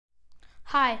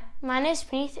Hi, my name is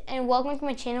Preet and welcome to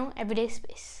my channel Everyday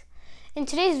Space. In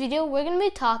today's video, we're going to be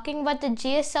talking about the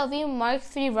GSLV Mark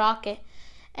III rocket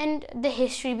and the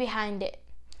history behind it.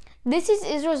 This is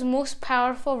ISRO's most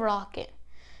powerful rocket.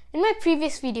 In my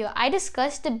previous video, I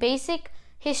discussed the basic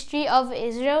history of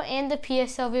ISRO and the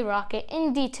PSLV rocket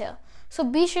in detail, so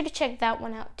be sure to check that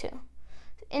one out too.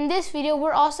 In this video,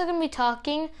 we're also going to be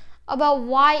talking about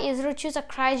why ISRO chose a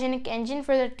cryogenic engine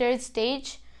for the third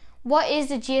stage, what is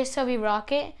the GSLV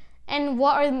rocket, and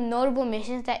what are the notable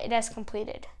missions that it has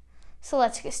completed. So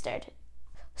let's get started.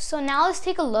 So now let's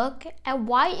take a look at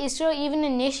why ISRO even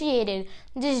initiated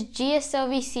this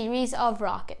GSLV series of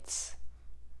rockets.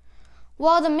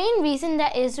 Well, the main reason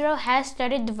that ISRO has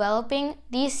started developing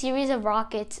these series of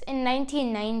rockets in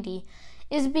 1990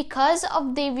 is because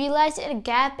they realized a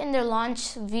gap in their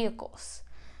launch vehicles.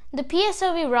 The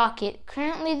PSLV rocket,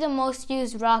 currently the most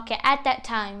used rocket at that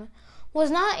time, was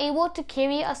not able to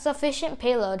carry a sufficient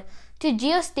payload to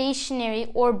geostationary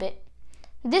orbit.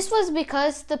 This was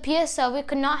because the PSLV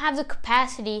could not have the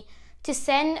capacity to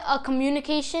send a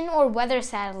communication or weather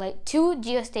satellite to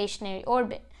geostationary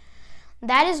orbit.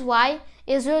 That is why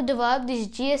ISRO developed this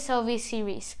GSLV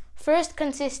series, first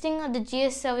consisting of the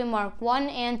GSLV Mark I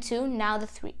and II, now the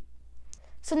III.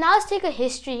 So now let's take a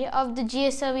history of the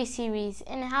GSLV series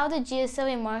and how the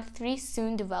GSLV Mark III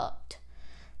soon developed.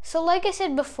 So like I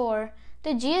said before,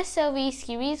 the GSLV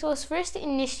series was first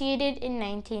initiated in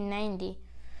 1990.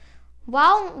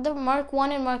 While the Mark I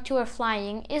and Mark II were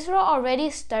flying, ISRO already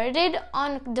started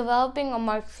on developing a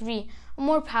Mark III, a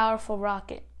more powerful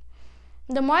rocket.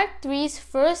 The Mark III's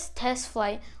first test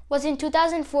flight was in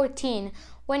 2014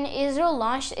 when ISRO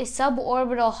launched a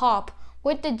suborbital hop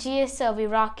with the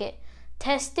GSLV rocket,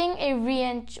 testing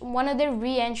one of their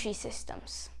re-entry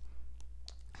systems.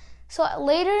 So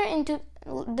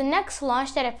the next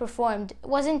launch that it performed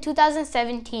was in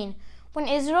 2017 when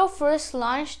ISRO first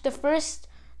launched the first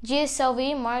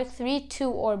GSLV Mark III to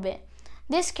orbit.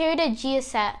 This carried a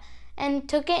GeoSat and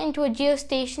took it into a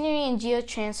geostationary and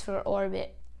geotransfer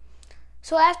orbit.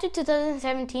 So after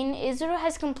 2017, ISRO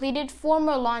has completed 4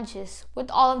 more launches,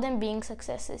 with all of them being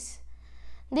successes.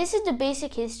 This is the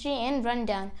basic history and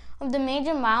rundown of the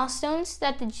major milestones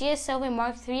that the GSLV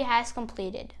Mark III has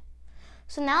completed.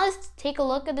 So now let's take a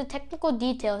look at the technical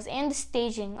details and the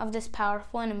staging of this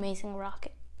powerful and amazing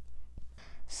rocket.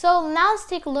 So now let's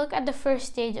take a look at the first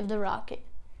stage of the rocket.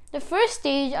 The first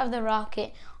stage of the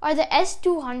rocket are the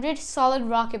S-200 solid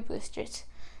rocket boosters.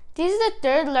 These are the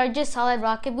third largest solid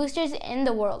rocket boosters in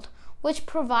the world, which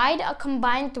provide a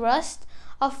combined thrust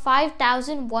of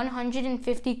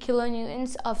 5,150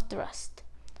 kilonewtons of thrust.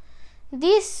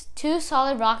 These two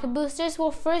solid rocket boosters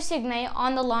will first ignite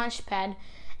on the launch pad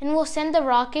and will send the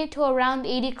rocket to around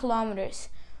 80 kilometers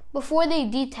before they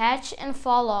detach and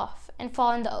fall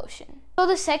in the ocean. So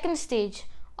the second stage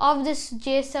of this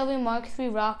GSLV Mark III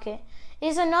rocket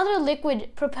is another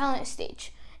liquid propellant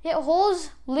stage. It holds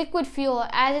liquid fuel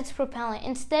as its propellant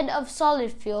instead of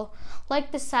solid fuel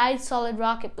like the side solid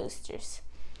rocket boosters.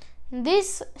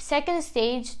 This second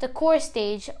stage, the core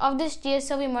stage of this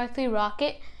GSLV Mark III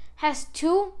rocket, has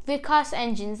 2 Vickers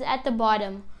engines at the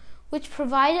bottom, which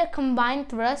provide a combined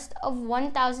thrust of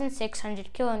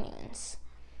 1,600 kilonewtons.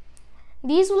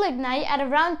 These will ignite at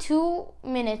around 2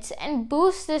 minutes and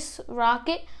boost this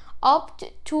rocket up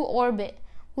to orbit,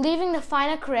 leaving the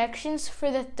final corrections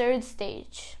for the third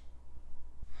stage.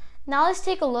 Now let's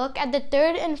take a look at the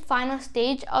third and final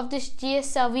stage of this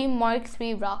GSLV Mark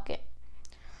III rocket.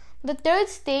 The third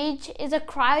stage is a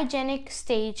cryogenic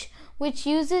stage which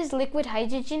uses liquid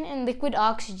hydrogen and liquid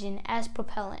oxygen as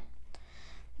propellant.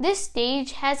 This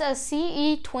stage has a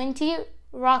CE-20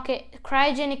 rocket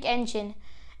cryogenic engine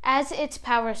as its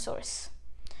power source.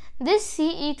 This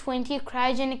CE-20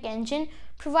 cryogenic engine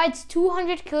provides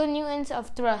 200 kilonewtons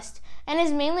of thrust and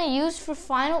is mainly used for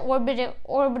final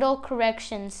orbital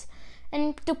corrections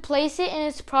and to place it in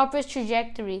its proper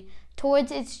trajectory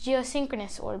towards its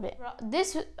geosynchronous orbit.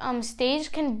 This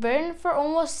stage can burn for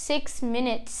almost 6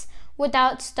 minutes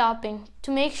without stopping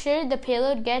to make sure the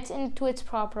payload gets into its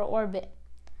proper orbit.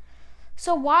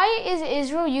 So why is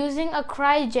ISRO using a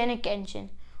cryogenic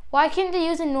engine? Why can't they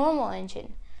use a normal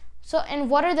engine? And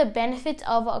what are the benefits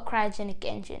of a cryogenic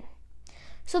engine?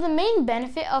 So the main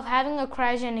benefit of having a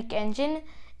cryogenic engine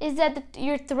is that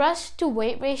your thrust to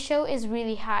weight ratio is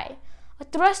really high. A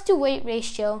thrust to weight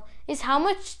ratio is how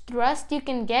much thrust you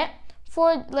can get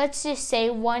for, let's just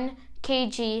say, 1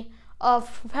 kg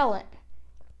of propellant.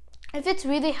 If it's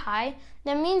really high,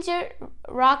 that means your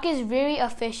rocket is very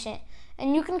efficient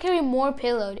and you can carry more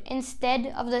payload instead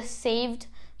of the saved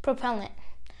propellant.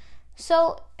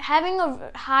 So having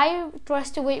a high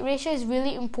thrust to weight ratio is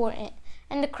really important,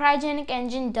 and the cryogenic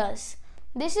engine does.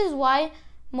 This is why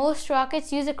most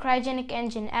rockets use a cryogenic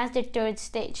engine as their third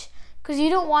stage, because you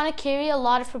don't want to carry a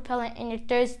lot of propellant in your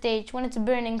third stage when it's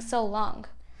burning so long.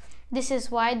 This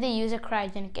is why they use a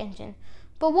cryogenic engine.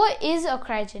 But what is a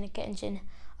cryogenic engine?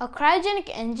 A cryogenic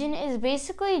engine is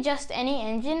basically just any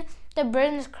engine that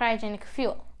burns cryogenic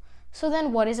fuel. So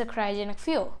then what is a cryogenic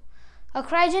fuel? A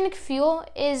cryogenic fuel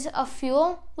is a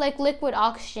fuel like liquid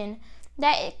oxygen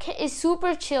that is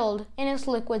super chilled in its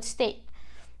liquid state.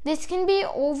 This can be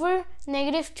over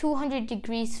 -200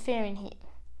 degrees Fahrenheit.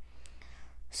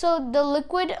 So the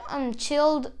liquid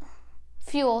chilled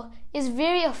fuel is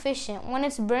very efficient when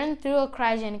it's burned through a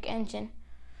cryogenic engine.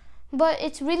 But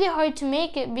it's really hard to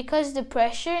make it because the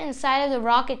pressure inside of the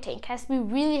rocket tank has to be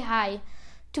really high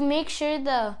to make sure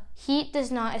the heat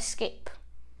does not escape.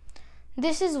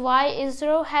 This is why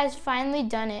ISRO has finally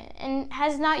done it and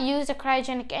has not used a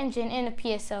cryogenic engine in a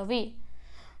PSLV.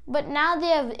 But now they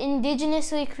have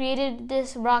indigenously created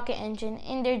this rocket engine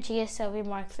in their GSLV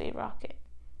Mark III rocket.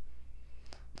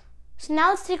 So now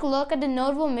let's take a look at the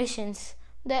notable missions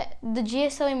that the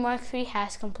GSLV Mark III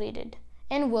has completed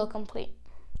and will complete.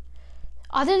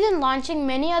 Other than launching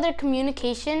many other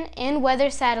communication and weather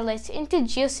satellites into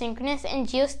geosynchronous and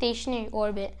geostationary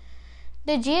orbit,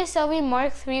 the GSLV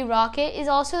Mark III rocket is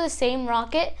also the same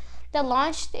rocket that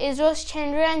launched ISRO's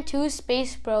Chandrayaan-2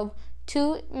 space probe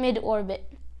to mid-orbit.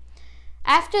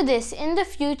 After this, in the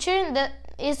future,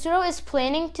 ISRO is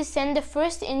planning to send the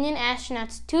first Indian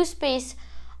astronauts to space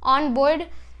on board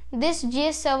this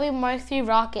GSLV Mark III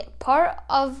rocket, part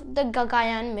of the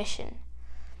Gaganyaan mission.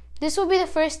 This will be the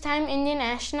first time Indian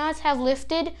astronauts have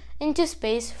lifted into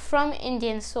space from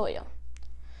Indian soil.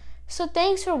 So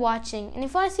thanks for watching, and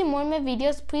if you want to see more of my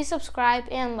videos, please subscribe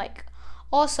and like.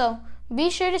 Also, be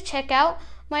sure to check out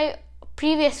my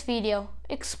previous video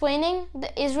explaining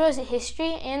the ISRO's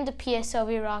history and the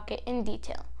PSLV rocket in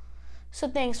detail. So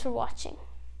thanks for watching.